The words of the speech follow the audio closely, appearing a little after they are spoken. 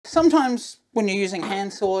sometimes when you're using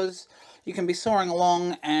hand saws, you can be sawing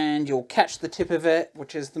along and you'll catch the tip of it,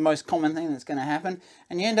 which is the most common thing that's going to happen.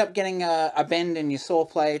 And you end up getting a bend in your saw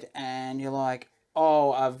plate and you're like,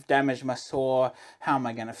 oh, I've damaged my saw. How am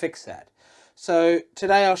I going to fix that? So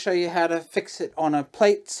today I'll show you how to fix it on a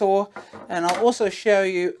plate saw. And I'll also show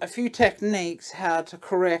you a few techniques how to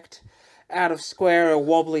correct out of square or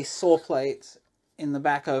wobbly saw plates in the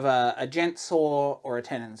back of a gent saw or a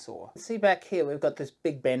tenon saw. See back here, we've got this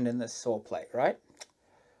big bend in this saw plate, right?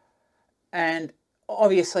 And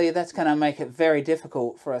obviously that's going to make it very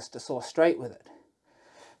difficult for us to saw straight with it.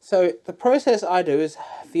 So the process I do is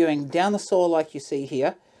viewing down the saw like you see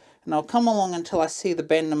here, and I'll come along until I see the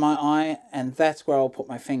bend in my eye, and that's where I'll put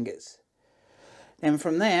my fingers. Then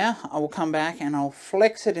from there, I will come back and I'll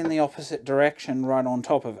flex it in the opposite direction right on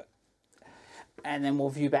top of it. And then we'll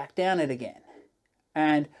view back down it again.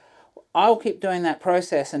 And I'll keep doing that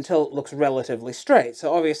process until it looks relatively straight.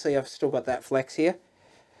 So obviously I've still got that flex here.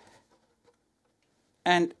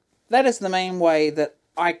 And that is the main way that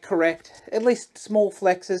I correct at least small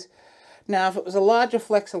flexes. Now if it was a larger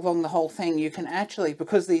flex along the whole thing, you can actually,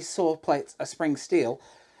 because these saw plates are spring steel,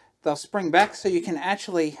 they'll spring back, so you can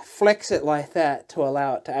actually flex it like that to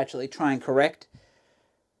allow it to actually try and correct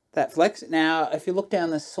that flex. Now if you look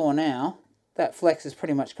down this saw now, that flex is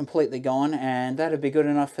pretty much completely gone, and that'd be good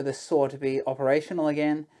enough for this saw to be operational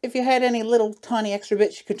again. If you had any little tiny extra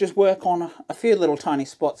bits, you could just work on a few little tiny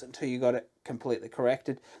spots until you got it completely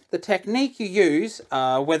corrected. The technique you use,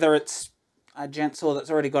 whether it's a gent saw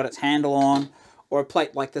that's already got its handle on, or a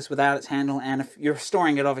plate like this without its handle, and if you're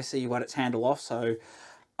restoring it, obviously you've got its handle off, so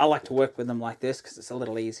I like to work with them like this because it's a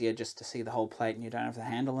little easier just to see the whole plate and you don't have the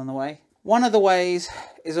handle in the way. One of the ways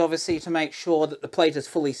is obviously to make sure that the plate is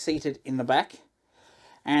fully seated in the back.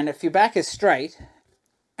 And if your back is straight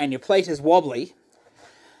and your plate is wobbly,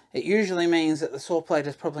 it usually means that the saw plate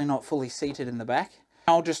is probably not fully seated in the back.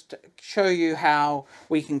 I'll just show you how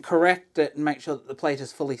we can correct it and make sure that the plate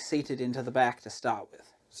is fully seated into the back to start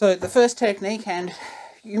with. So the first technique, and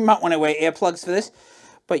you might want to wear earplugs for this,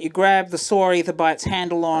 but you grab the saw either by its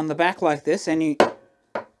handle or on the back like this, and you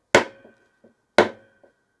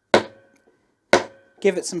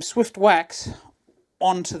give it some swift whacks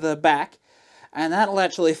onto the back, and that'll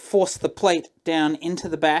actually force the plate down into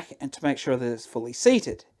the back and to make sure that it's fully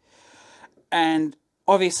seated. And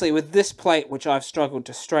obviously with this plate, which I've struggled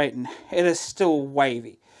to straighten, it is still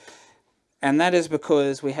wavy. And that is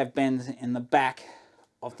because we have bends in the back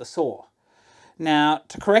of the saw. Now,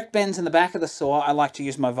 to correct bends in the back of the saw, I like to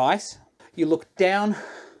use my vise. You look down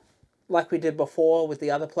like we did before with the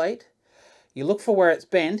other plate. You look for where it's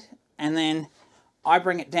bent, and then I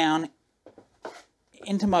bring it down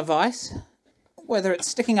into my vise, whether it's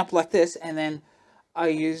sticking up like this, and then I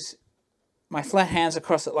use my flat hands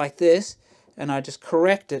across it like this, and I just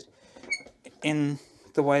correct it in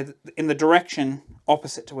the direction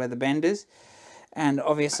opposite to where the bend is. And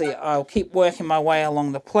obviously I'll keep working my way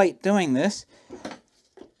along the plate doing this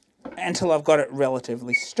until I've got it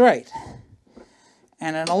relatively straight.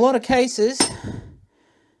 And in a lot of cases,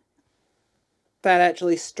 that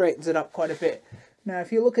actually straightens it up quite a bit. Now,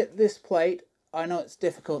 if you look at this plate, I know it's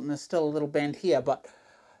difficult and there's still a little bend here, but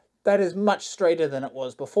that is much straighter than it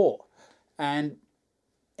was before. And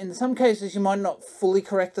in some cases, you might not fully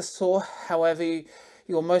correct the saw. However,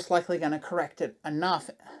 you're most likely going to correct it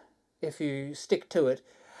enough if you stick to it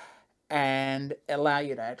and allow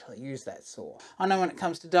you to actually use that saw. I know when it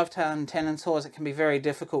comes to dovetail and tenon saws, it can be very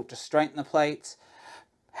difficult to straighten the plates.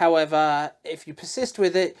 However, if you persist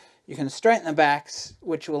with it, you can straighten the backs,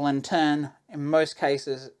 which will in turn, in most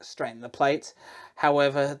cases, straighten the plates.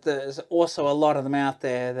 However, there's also a lot of them out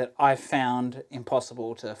there that I've found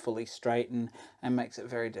impossible to fully straighten and makes it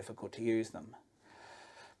very difficult to use them.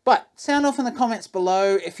 But sound off in the comments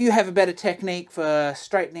below if you have a better technique for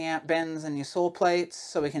straightening out bends in your saw plates,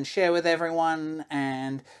 so we can share with everyone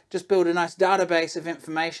and just build a nice database of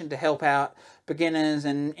information to help out beginners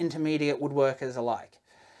and intermediate woodworkers alike.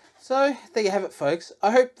 So there you have it, folks.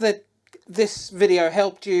 I hope that this video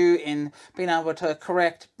helped you in being able to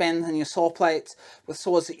correct bends in your saw plates with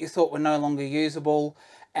saws that you thought were no longer usable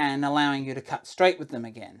and allowing you to cut straight with them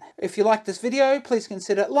again. If you liked this video, please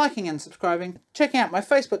consider liking and subscribing, checking out my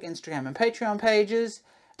Facebook, Instagram and Patreon pages,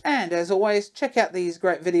 and as always, check out these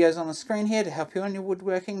great videos on the screen here to help you on your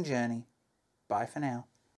woodworking journey. Bye for now.